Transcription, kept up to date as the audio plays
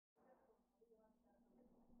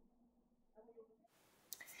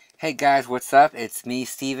Hey guys, what's up? It's me,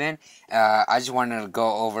 Steven. I just wanted to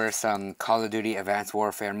go over some Call of Duty Advanced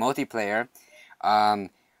Warfare multiplayer.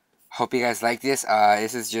 Um, Hope you guys like this.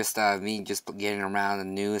 This is just me just getting around the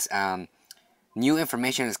news. New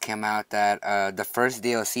information has come out that the first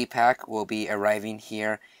DLC pack will be arriving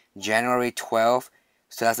here January 12th,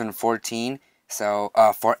 2014. So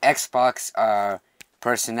for Xbox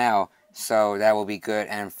personnel, so that will be good.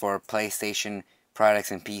 And for PlayStation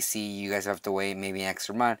products and PC, you guys have to wait maybe an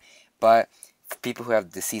extra month. But for people who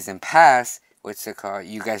have the season pass, what's it called?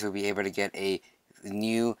 You guys will be able to get a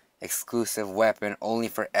new exclusive weapon only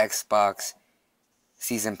for Xbox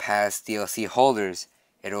season pass DLC holders.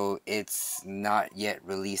 It's not yet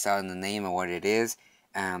released out in the name of what it is.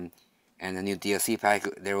 Um, and the new DLC pack,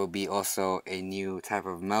 there will be also a new type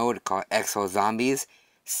of mode called Exo Zombies.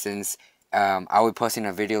 Since I will be posting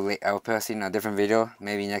a video, I will be posting a different video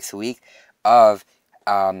maybe next week of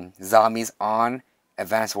zombies on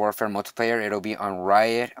Advanced Warfare multiplayer. It'll be on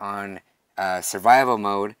Riot on survival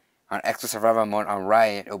mode, on Exo Survival mode on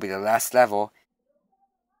Riot. It'll be the last level.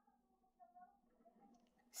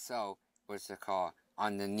 So, what's it called?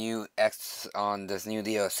 On this new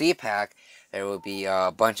DLC pack, there will be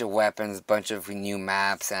a bunch of weapons, bunch of new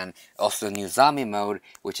maps, and also new zombie mode,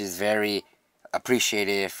 which is very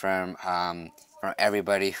appreciated from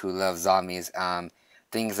everybody who loves zombies.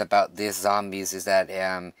 Things about this zombies is that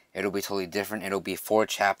it'll be totally different. It'll be 4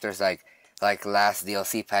 chapters, like last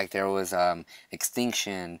DLC pack. There was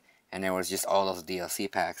Extinction, and there was just all those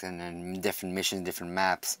DLC packs, and then different missions, different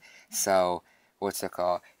maps. So what's it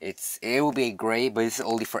called? It will be great, but it's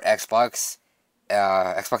only for Xbox.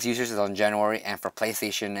 Xbox users is on January, and for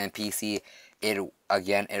PlayStation and PC,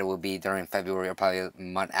 it will be during February or probably a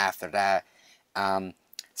month after that.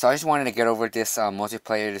 So I just wanted to get over this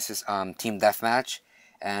multiplayer. This is Team Deathmatch,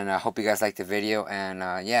 and I hope you guys liked the video.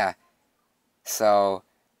 And yeah, so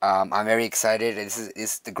I'm very excited.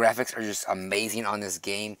 The graphics are just amazing on this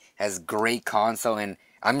game. It has great console, and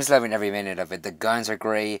I'm just loving every minute of it. The guns are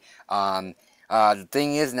great. The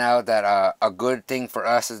thing is now that a good thing for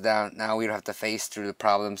us is that now we don't have to face through the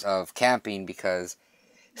problems of camping, because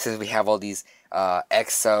since we have all these all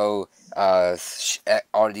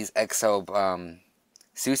these exo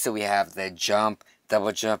suits that we have that jump,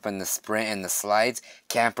 double jump, and the sprint and the slides,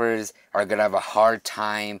 campers are gonna have a hard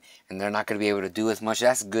time, and they're not gonna be able to do as much.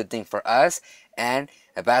 That's a good thing for us, and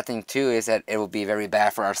a bad thing too is that it will be very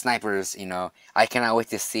bad for our snipers. I cannot wait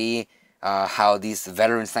to see how these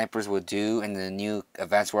veteran snipers will do in the new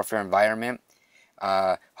Advanced Warfare environment.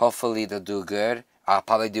 Hopefully they'll do good. I'll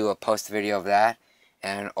probably do a post video of that.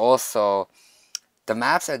 And also, the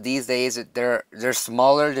maps at these days, they're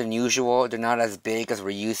smaller than usual. They're not as big as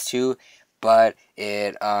we're used to, but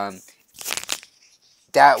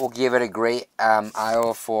that will give it a great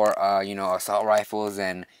aisle for assault rifles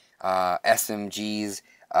and SMGs.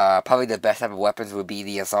 Probably the best type of weapons would be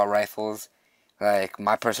the assault rifles. Like,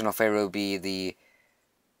 my personal favorite would be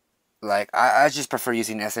I just prefer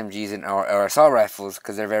using SMGs or assault rifles,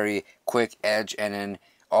 because they're very quick edge, and then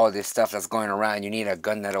all this stuff that's going around, you need a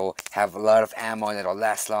gun that'll have a lot of ammo and that'll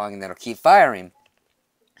last long and that'll keep firing.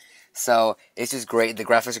 So it's just great. The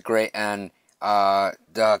graphics are great, and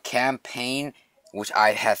the campaign, which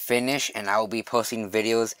I have finished, and I will be posting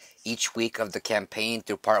videos each week of the campaign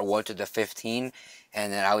through part 1 to the 15,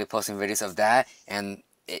 and then I'll be posting videos of that. And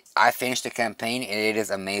I finished the campaign, and it is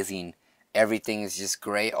amazing. Everything is just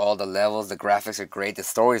great. All the levels, the graphics are great. The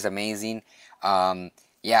story is amazing.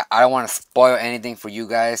 Yeah, I don't want to spoil anything for you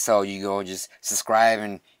guys, so you go just subscribe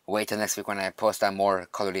and wait till next week when I post on more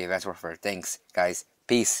Call of Duty Advanced Warfare. Thanks, guys.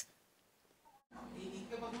 Peace.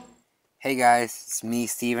 Hey guys, it's me,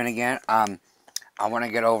 Steven again. I want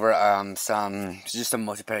to get over some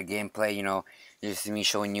multiplayer gameplay. Just me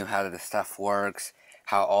showing you how the stuff works,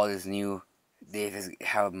 how all this new,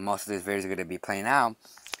 how most of these videos are gonna be playing out,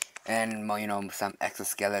 and some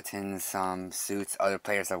exoskeletons, some suits other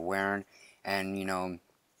players are wearing, and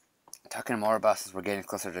talking more about, since we're getting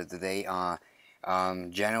closer to the day.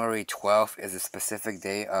 January 12th is a specific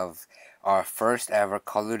day of our first ever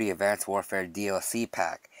Call of Duty Advanced Warfare DLC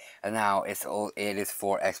pack. And now it is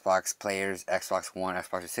for Xbox players, Xbox One, Xbox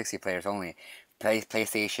 360 players only.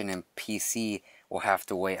 PlayStation and PC will have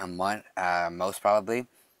to wait a month, most probably.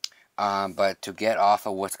 But to get off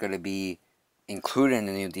of what's going to be included in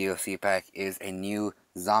the new DLC pack is a new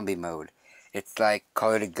zombie mode. It's like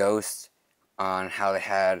Call of Duty Ghosts, on how they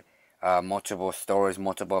had multiple stories,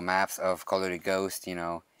 multiple maps of Call of Duty Ghost,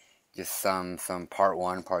 just some part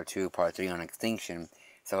 1, part 2, part 3 on Extinction.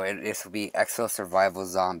 So this will be Exo Survival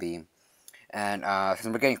Zombie. And since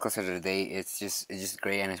we're getting closer to the day, it's just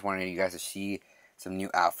great, and I just wanted you guys to see some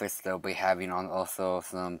new outfits they'll be having on, also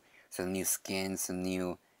some some new skins, some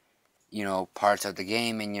new, you know, parts of the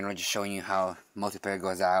game, and, you know, just showing you how multiplayer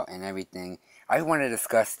goes out and everything. I want to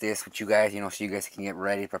discuss this with you guys, you know, so you guys can get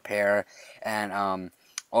ready, prepare, and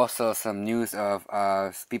also some news of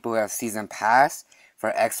people who have season pass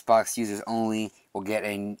for Xbox users only will get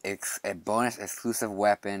a bonus exclusive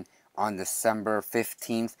weapon on December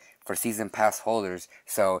 15th for season pass holders.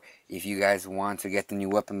 So if you guys want to get the new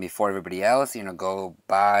weapon before everybody else, you know, go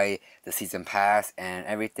buy the season pass and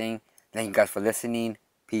everything. Thank you guys for listening.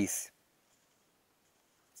 Peace.